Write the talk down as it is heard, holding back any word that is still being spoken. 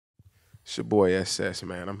It's your boy SS,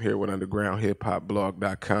 man. I'm here with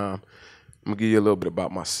UndergroundHipHopBlog.com. I'm gonna give you a little bit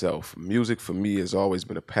about myself. Music for me has always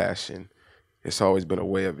been a passion. It's always been a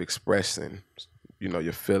way of expressing,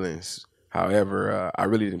 your feelings. However, I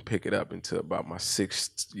really didn't pick it up until about my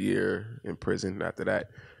 6th year in prison. After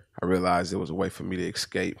that, I realized it was a way for me to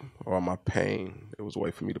escape all my pain. It was a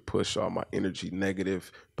way for me to push all my energy,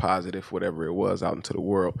 negative, positive, whatever it was, out into the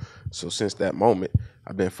world. So since that moment,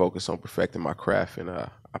 I've been focused on perfecting my craft, and I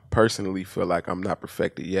personally feel like I'm not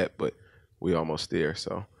perfected yet, but we almost there.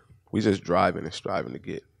 So we just driving and striving to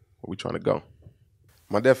get where we trying to go.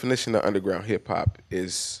 My definition of underground hip hop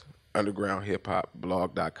is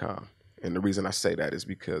undergroundhiphopblog.com. And the reason I say that is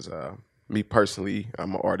because me personally,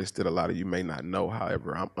 I'm an artist that a lot of you may not know.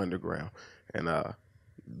 However, I'm underground. And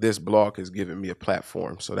this blog has given me a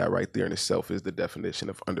platform. So that right there in itself is the definition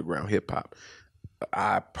of underground hip hop.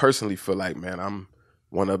 I personally feel like, man, I'm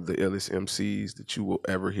one of the illest MCs that you will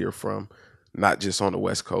ever hear from, not just on the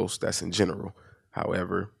West Coast, that's in general.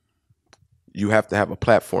 However, you have to have a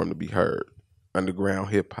platform to be heard. Underground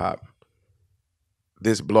hip hop,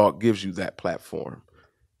 this blog gives you that platform.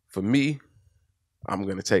 For me, I'm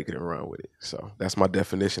going to take it and run with it. So that's my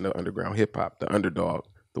definition of underground hip hop, the underdog,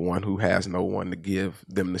 the one who has no one to give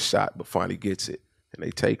them the shot but finally gets it and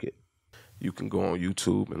they take it. You can go on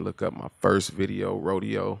YouTube and look up my first video,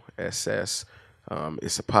 Rodeo SS.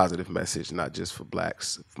 It's a positive message, not just for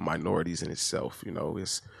blacks, for minorities in itself.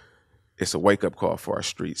 It's a wake up call for our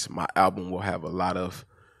streets. My album will have a lot of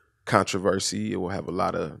controversy. It will have a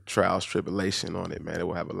lot of trials, tribulation on it, man. It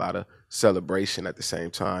will have a lot of celebration at the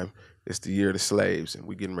same time. It's the year of the slaves, and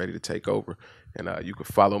we're getting ready to take over. And you can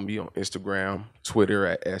follow me on Instagram, Twitter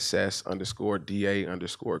at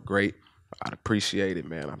SS_DA_great. I'd appreciate it,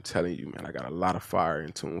 man. I'm telling you, man, I got a lot of fire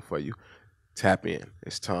in tune for you. Tap in.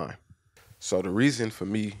 It's time. So the reason for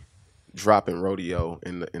me dropping Rodeo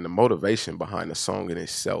and the motivation behind the song in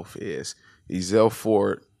itself is Ezell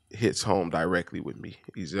Ford hits home directly with me.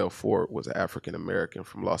 Ezell Ford was an African American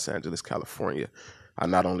from Los Angeles, California. I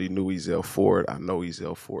not only knew Ezell Ford, I know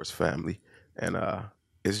Ezell Ford's family, and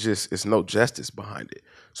it's no justice behind it.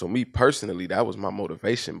 So me personally, that was my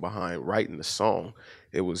motivation behind writing the song.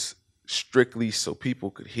 It was strictly so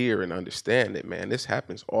people could hear and understand that, man, this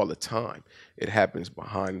happens all the time. It happens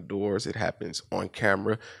behind doors. It happens on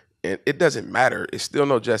camera. And it doesn't matter. It's still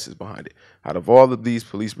no justice behind it. Out of all of these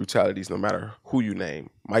police brutalities, no matter who you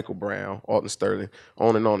name, Michael Brown, Alton Sterling,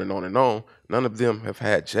 on and on and on and on, none of them have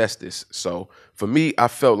had justice. So for me, I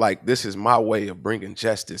felt like this is my way of bringing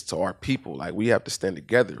justice to our people. Like, we have to stand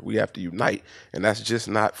together. We have to unite. And that's just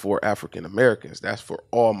not for African Americans. That's for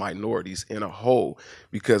all minorities in a whole,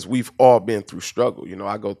 because we've all been through struggle.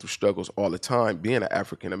 I go through struggles all the time being an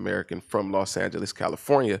African American from Los Angeles,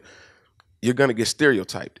 California. You're going to get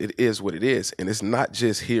stereotyped. It is what it is. And it's not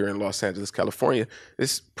just here in Los Angeles, California.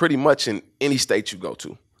 It's pretty much in any state you go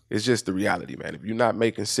to. It's just the reality, man. If you're not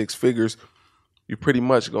making 6 figures, you're pretty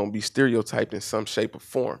much going to be stereotyped in some shape or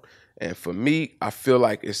form. And for me, I feel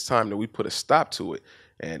like it's time that we put a stop to it.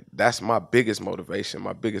 And that's my biggest motivation.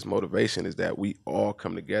 My biggest motivation is that we all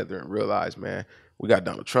come together and realize, man, we got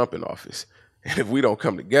Donald Trump in office. And if we don't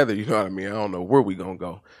come together, you know what I mean? I don't know where we going to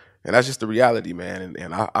go. And that's just the reality, man.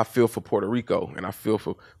 And I feel for Puerto Rico, and I feel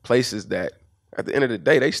for places that at the end of the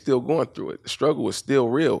day, they still going through it. The struggle is still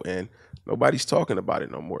real, and nobody's talking about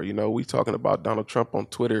it no more. We talking about Donald Trump on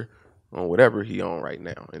Twitter, on whatever he on right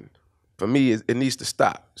now. And for me, it needs to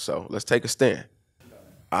stop. So let's take a stand.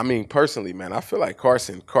 I mean, personally, man, I feel like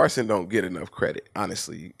Carson don't get enough credit,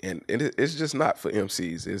 honestly, and it's just not for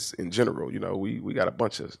MCs. It's in general. We got a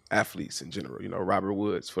bunch of athletes in general. Robert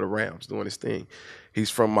Woods for the Rams doing his thing. He's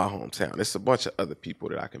from my hometown. It's a bunch of other people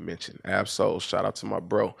that I can mention. Ab-Soul, shout out to my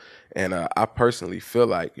bro. And I personally feel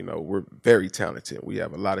like, we're very talented. We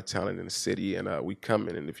have a lot of talent in the city, and we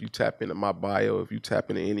coming. And if you tap into my bio, if you tap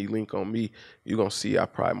into any link on me, you're going to see I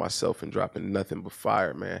pride myself in dropping nothing but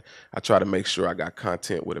fire, man. I try to make sure I got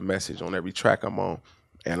content with a message on every track I'm on.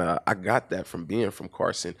 And I got that from being from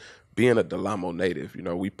Carson, being a Delamo native.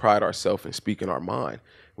 We pride ourselves in speaking our mind.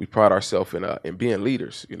 We pride ourselves in being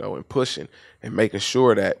leaders, and pushing and making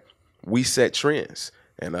sure that we set trends.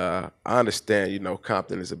 And I understand,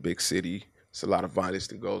 Compton is a big city. It's a lot of violence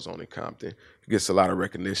that goes on in Compton. It gets a lot of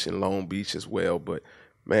recognition, Long Beach as well. But,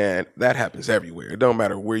 man, that happens everywhere. It don't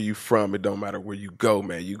matter where you from. It don't matter where you go,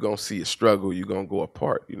 man. You're going to see a struggle. You're going to go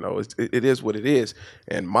apart. It is what it is.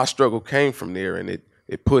 And my struggle came from there, and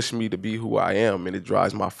it pushed me to be who I am, and it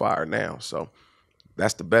drives my fire now. So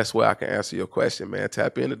that's the best way I can answer your question, man.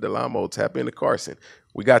 Tap into Delamo, tap into Carson.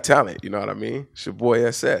 We got talent, you know what I mean? It's your boy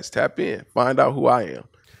SS. Tap in, find out who I am.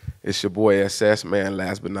 It's your boy SS, man.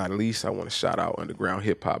 Last but not least, I want to shout out Underground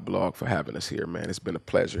Hip Hop Blog for having us here, man. It's been a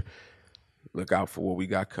pleasure. Look out for what we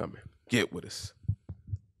got coming. Get with us.